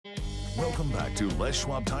Welcome back to Les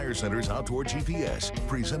Schwab Tire Center's Outdoor GPS,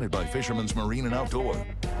 presented by Fisherman's Marine and Outdoor.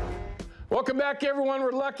 Welcome back, everyone.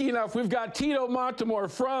 We're lucky enough. We've got Tito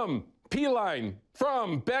Montemor from P-Line,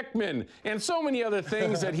 from Beckman, and so many other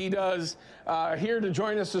things that he does here to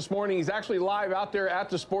join us this morning. He's actually live out there at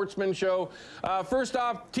the Sportsman Show. First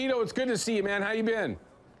off, Tito, it's good to see you, man. How you been?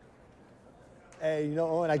 Hey, you know,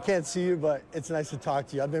 Owen, I can't see you, but it's nice to talk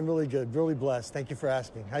to you. I've been really good, really blessed. Thank you for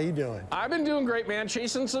asking. How you doing? I've been doing great, man.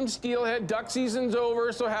 Chasing some steelhead. Duck season's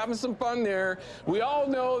over, so having some fun there. We all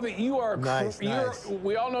know that you are nice.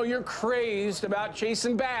 We all know you're crazy about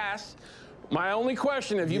chasing bass. My only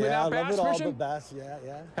question, have you been out bass fishing? Yeah, I love it all, but bass,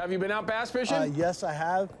 yeah. Have you been out bass fishing? Yes, I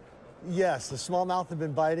have. Yes, the smallmouth have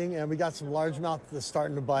been biting, and we got some largemouth that's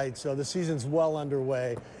starting to bite, so the season's well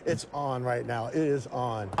underway. It's on right now. It is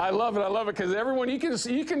on. I love it, because everyone, you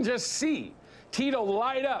can just see Tito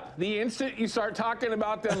light up the instant you start talking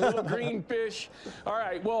about them little green fish. All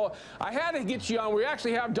right, well, I had to get you on. We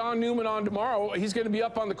actually have Don Newman on tomorrow. He's going to be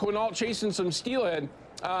up on the Quinault chasing some steelhead.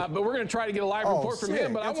 But we're going to try to get a live report from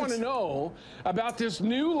him. But I want to know about this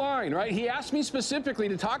new line, right? He asked me specifically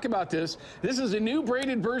to talk about this. This is a new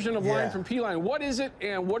braided version of line from P-Line. What is it,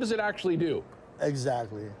 and what does it actually do?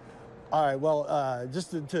 Exactly. All right, well,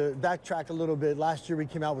 just to backtrack a little bit, last year we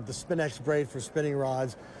came out with the Spinex braid for spinning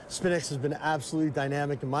rods. Spinex has been absolutely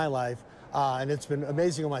dynamic in my life, and it's been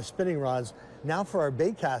amazing on my spinning rods. Now for our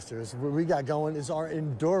bait casters, what we got going is our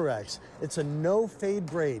Endurex. It's a no-fade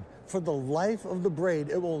braid. For the life of the braid,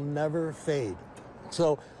 it will never fade.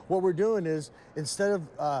 So what we're doing is, instead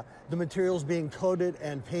of the materials being coated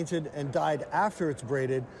and painted and dyed after it's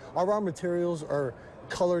braided, our raw materials are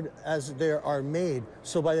colored as they are made.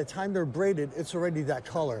 So by the time they're braided, it's already that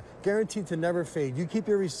color. Guaranteed to never fade. You keep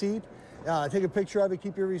your receipt, take a picture of it,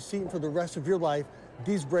 keep your receipt for the rest of your life.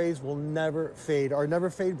 These braids will never fade. Our never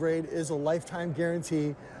fade braid is a lifetime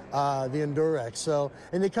guarantee, the Endurex. So,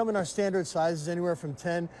 and they come in our standard sizes, anywhere from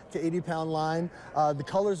 10 to 80 pound line. The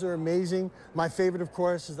colors are amazing. My favorite, of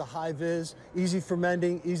course, is the high vis, easy for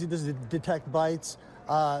mending, easy to detect bites.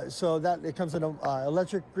 So that it comes in an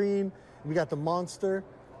electric green. We got the Monster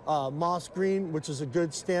moss green, which is a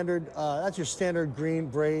good standard, that's your standard green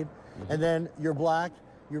braid. And then your black,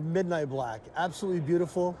 your midnight black, absolutely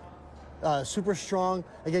beautiful. Super strong.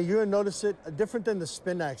 Again, you're gonna notice it different than the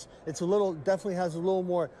Spinex. It's a little, definitely has a little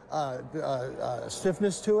more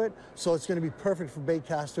stiffness to it. So it's gonna be perfect for bait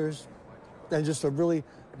casters, and just a really,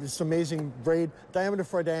 just amazing braid. Diameter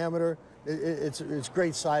for a diameter, it's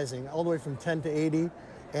great sizing, all the way from 10 to 80.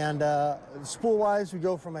 And spool wise, we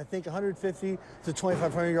go from, I think, 150 to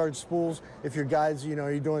 2,500 yard spools. If your guides, you know,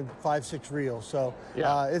 you're doing 5-6 reels. So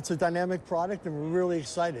it's a dynamic product, and we're really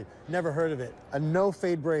excited. Never heard of it. A no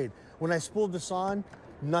fade braid. When I spooled this on,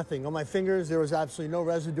 nothing. On my fingers, there was absolutely no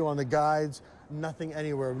residue on the guides, nothing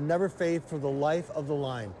anywhere. Never fade for the life of the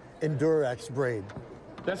line. Endurex braid.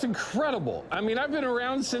 That's incredible. I mean, I've been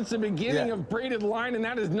around since the beginning of braided line, and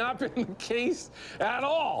that has not been the case at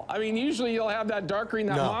all. I mean, usually you'll have that dark green.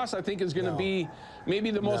 That moss, I think, is going to be maybe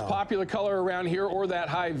the most popular color around here, or that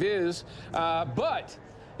high vis. But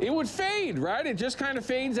it would fade, right? It just kind of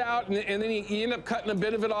fades out, and then you end up cutting a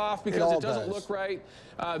bit of it off because it doesn't look right.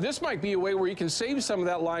 This might be a way where you can save some of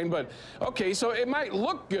that line, but okay, so it might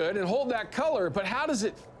look good and hold that color, but how does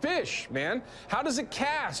it fish, man? How does it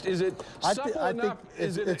cast? Is it supple enough?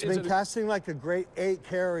 It's been casting like a great 8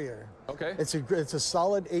 carrier. Okay. It's a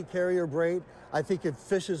solid 8 carrier braid. I think it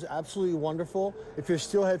fishes absolutely wonderful. If you're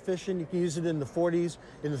steelhead fishing, you can use it in the 40s,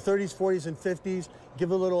 in the 30s, 40s, and 50s.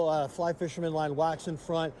 Give a little fly fisherman line wax in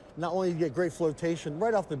front. Not only do you get great flotation,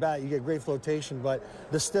 right off the bat you get great flotation, but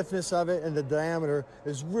the stiffness of it and the diameter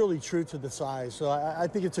is really true to the size. So I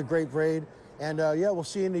think it's a great braid. And yeah, we'll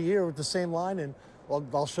see you in a year with the same line, and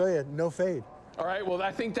I'll show you, no fade. All right, well,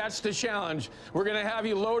 I think that's the challenge. We're going to have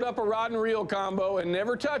you load up a rod and reel combo and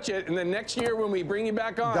never touch it, and then next year when we bring you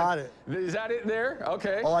back on. Got it. Is that it there?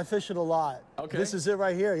 Okay. Oh, I fish it a lot. Okay. This is it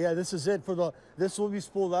right here. Yeah, this is it. This will be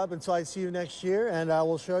spooled up until I see you next year, and I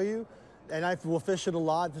will show you. And I will fish it a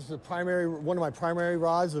lot. This is one of my primary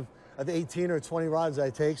rods of 18 or 20 rods I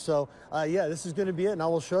take. So, yeah, this is going to be it, and I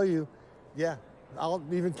will show you. Yeah, I'll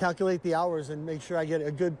even calculate the hours and make sure I get a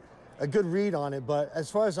good read on it. But as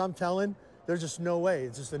far as I'm telling, there's just no way.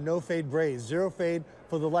 It's just a no fade braid, 0 fade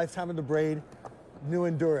for the lifetime of the braid. New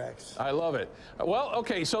Endurex. I love it. Well,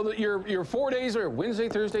 okay, so your 4 days are Wednesday,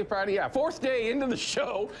 Thursday, Friday. Yeah, 4th day into the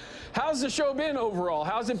show. How's the show been overall?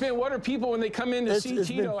 How's it been? What are people, when they come in to see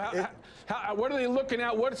Tito, what are they looking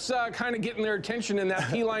at? What's kind of getting their attention in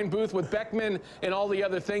that P-Line booth with Beckman and all the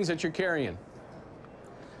other things that you're carrying?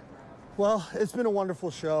 Well, it's been a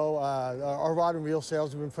wonderful show. Our rod and reel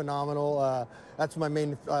sales have been phenomenal. That's my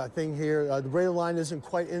main thing here. The braided line isn't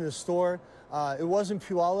quite in the store. It was in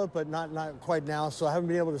Puyallup, but not quite now, so I haven't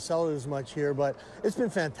been able to sell it as much here, but it's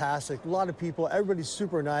been fantastic. A lot of people, everybody's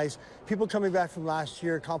super nice. People coming back from last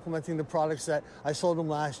year, complimenting the products that I sold them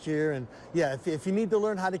last year. And yeah, if you need to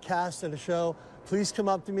learn how to cast at a show, please come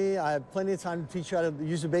up to me. I have plenty of time to teach you how to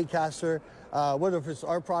use a bait caster, whether if it's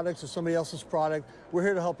our products or somebody else's product. We're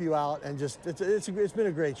here to help you out, and just it's been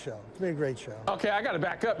a great show. It's been a great show. Okay, I got to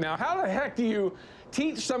back up now. How the heck do you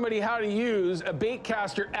teach somebody how to use a bait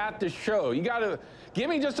caster at the show? You got to give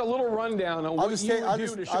me just a little rundown on what you would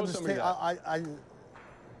do to show somebody that.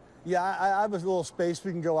 Yeah, I have a little space.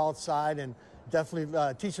 We can go outside and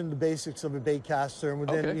definitely teach them the basics of a bait caster, and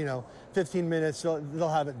within 15 minutes they'll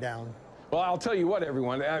have it down. Well, I'll tell you what,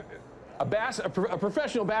 everyone. A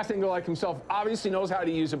professional bass angler like himself obviously knows how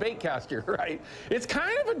to use a bait caster, right? It's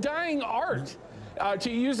kind of a dying art to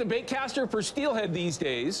use a bait caster for steelhead these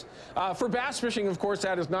days. For bass fishing, of course,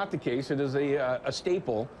 that is not the case. It is a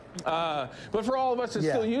staple. But for all of us that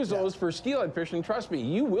still use those for steelhead fishing, trust me,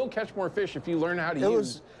 you will catch more fish if you learn how to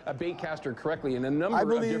use a bait caster correctly in a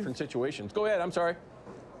number of different situations. Go ahead, I'm sorry.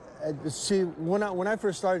 See, when I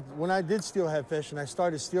first started, when I did steelhead fish and I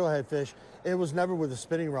started steelhead fish, it was never with a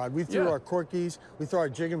spinning rod. We threw our corkies, we threw our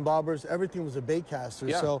jig and bobbers, everything was a bait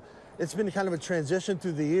caster. So it's been kind of a transition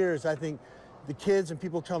through the years. I think the kids and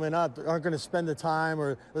people coming up aren't going to spend the time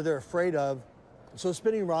or they're afraid of. So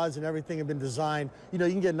spinning rods and everything have been designed. You know,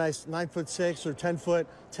 you can get a nice 9'6" or 10-foot,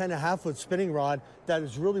 10.5-foot spinning rod that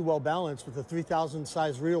is really well balanced with a 3,000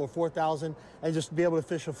 size reel or 4,000, and just be able to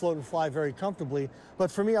fish a float and fly very comfortably.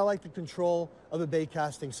 But for me, I like the control of a bait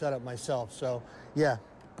casting setup myself. So yeah.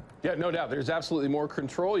 Yeah, no doubt. There's absolutely more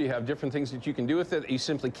control. You have different things that you can do with it that you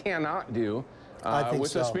simply cannot do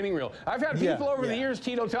with a spinning reel. I've had people over the years,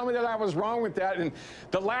 Tito, tell me that I was wrong with that, and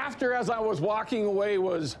the laughter as I was walking away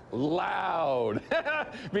was loud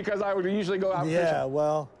because I would usually go out fishing.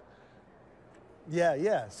 Well,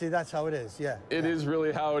 yeah. See, that's how it is. It is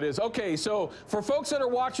really how it is. Okay, so for folks that are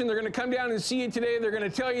watching, they're going to come down and see you today. They're going to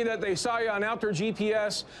tell you that they saw you on Outdoor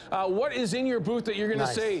GPS. What is in your booth that you're going to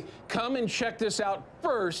say, come and check this out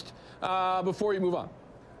first before you move on?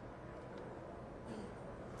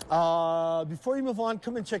 Before you move on,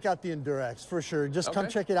 come and check out the Endurex for sure. Just come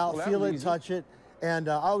check it out, feel it, touch it, and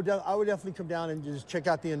I would definitely come down and just check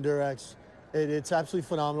out the Endurex. It's absolutely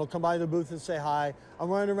phenomenal. Come by the booth and say hi. I'm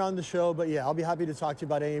running around the show, but yeah, I'll be happy to talk to you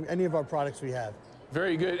about any of our products we have.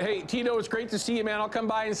 Very good. Hey, Tito, it's great to see you, man. I'll come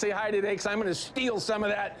by and say hi today because I'm going to steal some of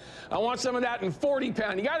that. I want some of that in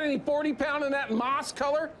 40-pound. You got any 40-pound in that moss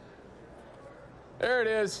color? There it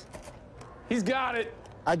is. He's got it.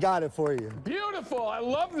 I got it for you. Beautiful. I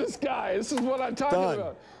love this guy. This is what I'm talking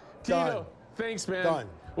about. Tito, thanks, man.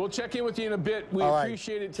 We'll check in with you in a bit. We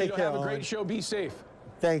appreciate it, Tito. Take care, have a great show. Be safe.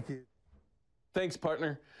 Thank you. Thanks,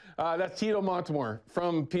 partner. That's Tito Montemor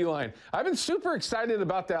from P-Line. I've been super excited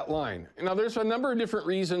about that line. Now, there's a number of different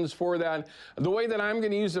reasons for that. The way that I'm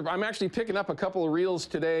going to use it, I'm actually picking up a couple of reels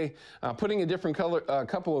today, putting a different color,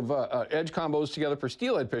 couple of edge combos together for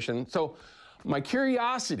steelhead fishing. So my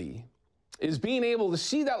curiosity is being able to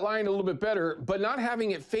see that line a little bit better, but not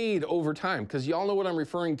having it fade over time, because y'all know what I'm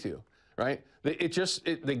referring to, right? They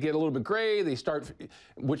get a little bit gray, they start,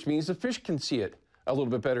 which means the fish can see it a little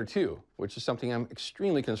bit better too, which is something I'm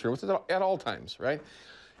extremely concerned with at all times, right?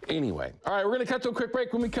 Anyway, all right, we're gonna cut to a quick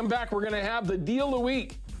break. When we come back, we're gonna have the deal of the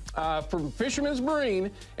week from Fisherman's Marine,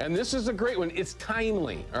 and this is a great one. It's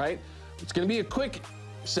timely, all right? It's gonna be a quick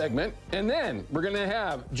segment, and then we're gonna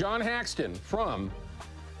have John Haxton from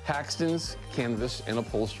Haxton's Canvas and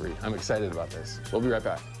Upholstery. I'm excited about this. We'll be right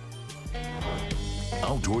back.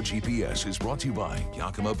 Outdoor GPS is brought to you by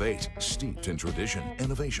Yakima Bait, steeped in tradition,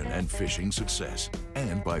 innovation, and fishing success.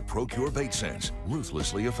 And by Procure Bait Sense,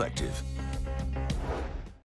 ruthlessly effective.